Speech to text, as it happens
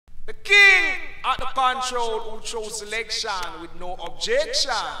The king at the control who chose selection with no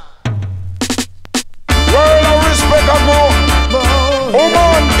objection. World of respect I go. Oh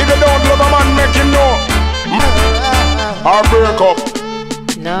man, if you don't love a man, make him know. Or break up.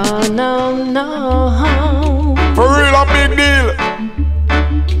 No, no, no. For real, a big deal.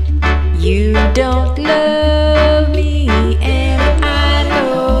 You don't love me, and I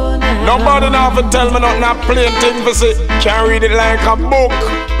know now. Nobody now for tell me nothing, not plain thing for say. Can't read it like a book.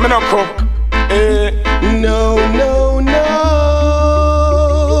 Me no cook. No, no, no.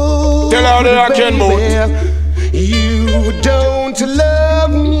 Tell how they can move. You don't love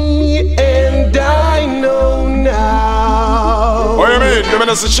me, and I know now. What you mean? The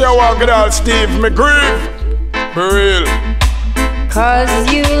minister share walk it out, Steve. Me grieve. For real.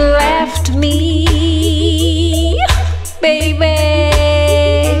 'Cause you left me, baby.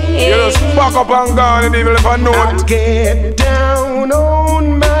 You just fuck up and gone, and even if I know I it. get down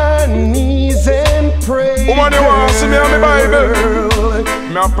on my knees and pray. Woman, you want to see me on my Bible?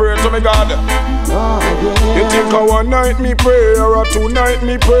 Me a pray to me God. You think a one night me pray or a two night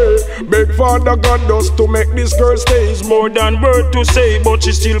me pray? Beg Father God just to make this girl stay. It's more than word to say, but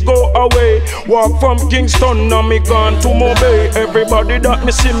she still go away. Walk from Kingston, now me gone to Mobay. Everybody that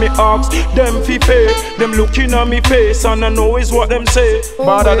me see me ask, them fi pay. Them looking at me face and I know is what them say.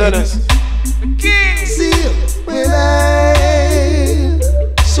 Father Dennis. The king. See when I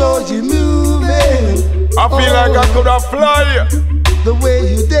saw you moving, I feel like I could have fly. the way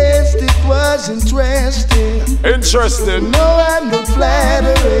you danced, it was interesting. Interesting. No, I'm not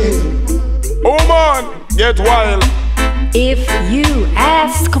flattering. Oh man, get wild. If you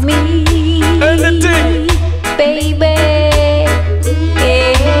ask me, Anything. baby,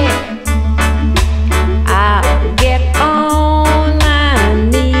 I'll get on my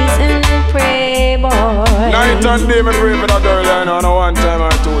knees and pray, boy. Night and day me pray for that girl, I know, no one time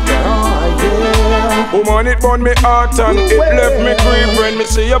or two times. Oh, yeah. Woman, it burn me heart and it left me grief. When me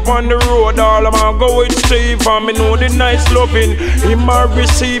see up on the road, all of my go with Steve. And me know the nice loving he might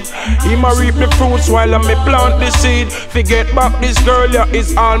receive. He might reap the fruits while I me plant the seed. Forget back this girl, yeah,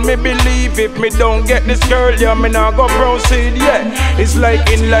 it's all me believe. If me don't get this girl, yeah, me not go proceed, yeah. It's like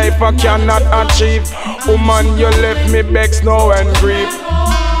in life I cannot achieve. Woman, you left me vexed now and grief.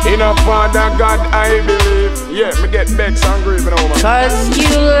 In a Father God I believe. Yeah, me get vexed and grief now, man. 'Cause you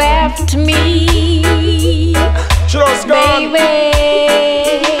left me, She just gone. baby.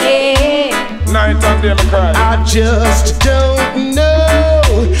 Night and day me cry. I just don't know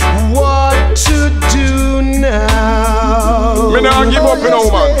what to do now. Me nah give up, you know,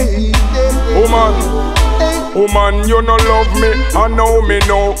 man. Woman, woman, you no love me, I know me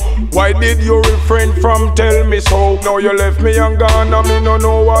know. Why did you refrain from tell me so? Now you left me and gone and me no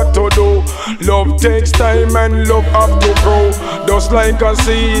know what to do. Love takes time and love have to grow. Just like a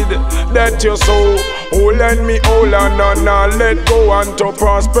seed that you sow. Hold on me, hold on and now let go. And to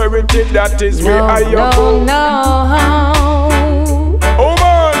prosperity, that is where I go. No. Oh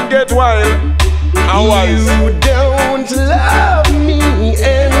man, get wild and wise. You don't love me,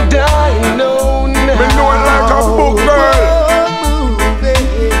 and I know now. Me know it like a book, girl.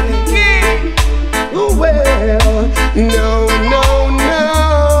 Well, no, no, no.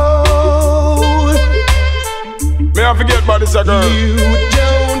 Me I forget about this girl. You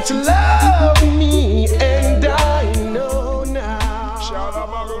don't love me.